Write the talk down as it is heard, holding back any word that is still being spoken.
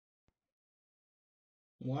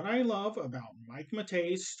What I love about Mike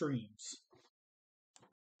MATEI's streams.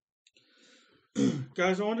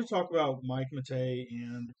 Guys, I want to talk about Mike MATEI,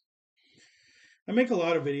 and I make a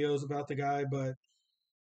lot of videos about the guy, but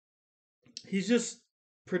he's just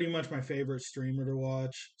pretty much my favorite streamer to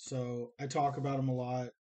watch. So I talk about him a lot,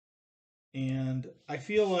 and I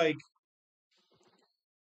feel like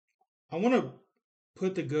I want to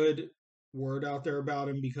put the good word out there about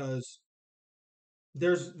him because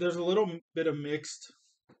there's a little bit of mixed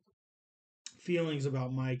feelings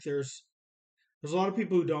about Mike. There's a lot of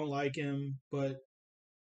people who don't like him, but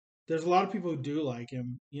there's a lot of people who do like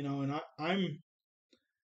him, and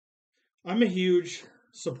I'm a huge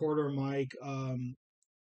supporter of Mike.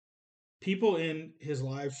 People in his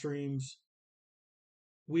live streams,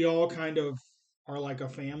 we all kind of are like a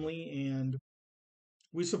family, and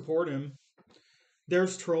we support him.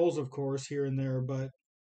 There's trolls, of course, here and there, but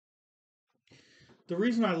the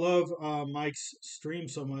reason I love Mike's stream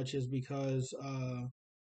so much is because,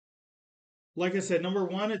 like I said, number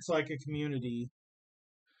one, it's like a community.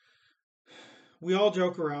 We all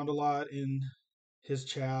joke around a lot in his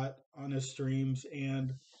chat on his streams,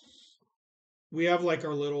 and we have like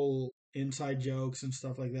our little inside jokes and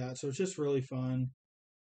stuff like that. So it's just really fun.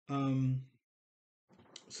 Um,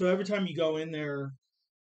 so every time you go in there,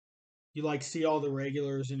 you like see all the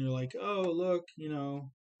regulars, and you're like, oh look,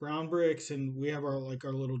 brown bricks, and we have our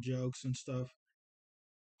little jokes and stuff.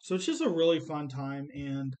 So it's just a really fun time.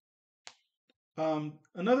 And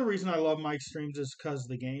another reason I love Mike streams is because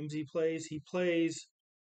the games he plays. He plays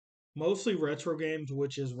mostly retro games,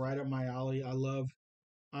 which is right up my alley. I love.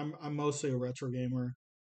 I'm mostly a retro gamer.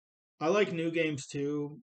 I like new games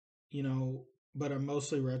too, you know, but I'm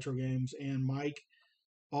mostly retro games. And Mike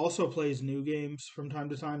also plays new games from time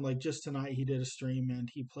to time. Like just tonight, he did a stream and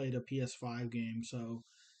he played a PS5 game.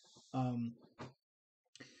 Um,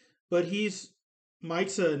 but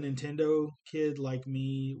Mike's a Nintendo kid like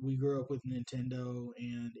me. We grew up with Nintendo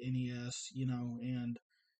and NES, and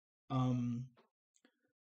um,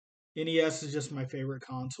 NES is just my favorite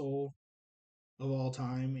console of all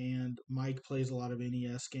time. And Mike plays a lot of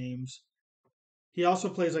NES games. He also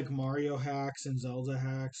plays like Mario hacks and Zelda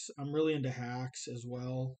hacks. I'm really into hacks as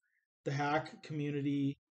well. The hack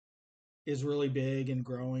community is really big and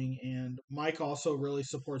growing, and Mike also really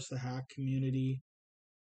supports the hacking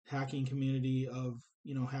community of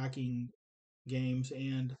hacking games,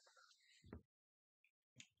 and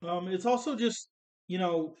it's also just you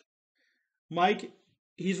know Mike.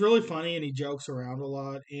 He's really funny and he jokes around a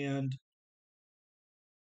lot, and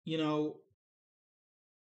you know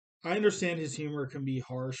I understand his humor can be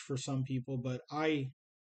harsh for some people, but I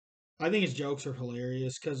think his jokes are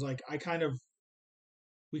hilarious because like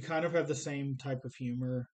we kind of have the same type of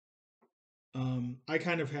humor. I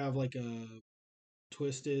kind of have like a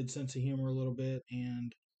twisted sense of humor a little bit,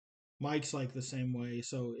 and Mike's like the same way.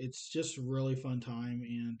 So it's just really fun time.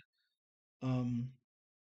 And um,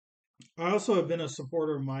 I also have been a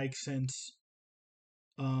supporter of Mike since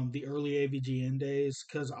the early AVGN days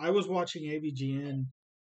because I was watching AVGN.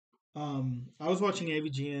 I was watching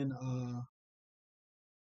AVGN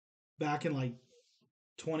back in like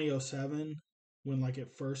 2007 when like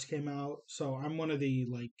it first came out. So I'm one of the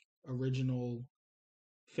like original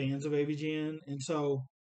fans of AVGN, and so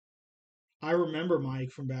I remember Mike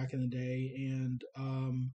from back in the day, and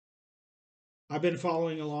I've been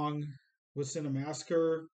following along with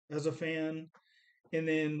Cinemassacre as a fan. And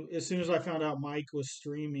then as soon as I found out Mike was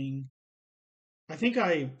streaming, I think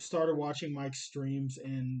I started watching Mike's streams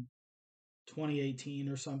in 2018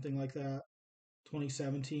 or something like that,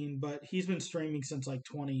 2017. But he's been streaming since like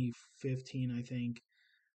 2015, I think.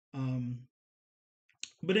 Um,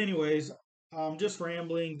 but anyways, just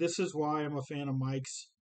rambling. This is why I'm a fan of Mike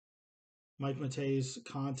Matei's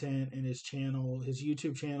content and his channel, his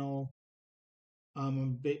YouTube channel.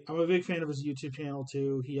 I'm a big fan of his YouTube channel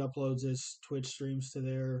too. He uploads his Twitch streams to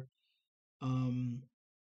there. Um,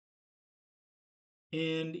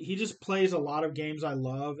 and he just plays a lot of games I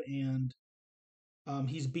love, and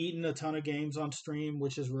he's beaten a ton of games on stream,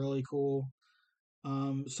 which is really cool.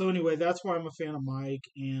 So anyway, that's why I'm a fan of Mike,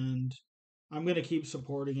 and I'm gonna keep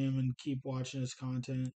supporting him and keep watching his content.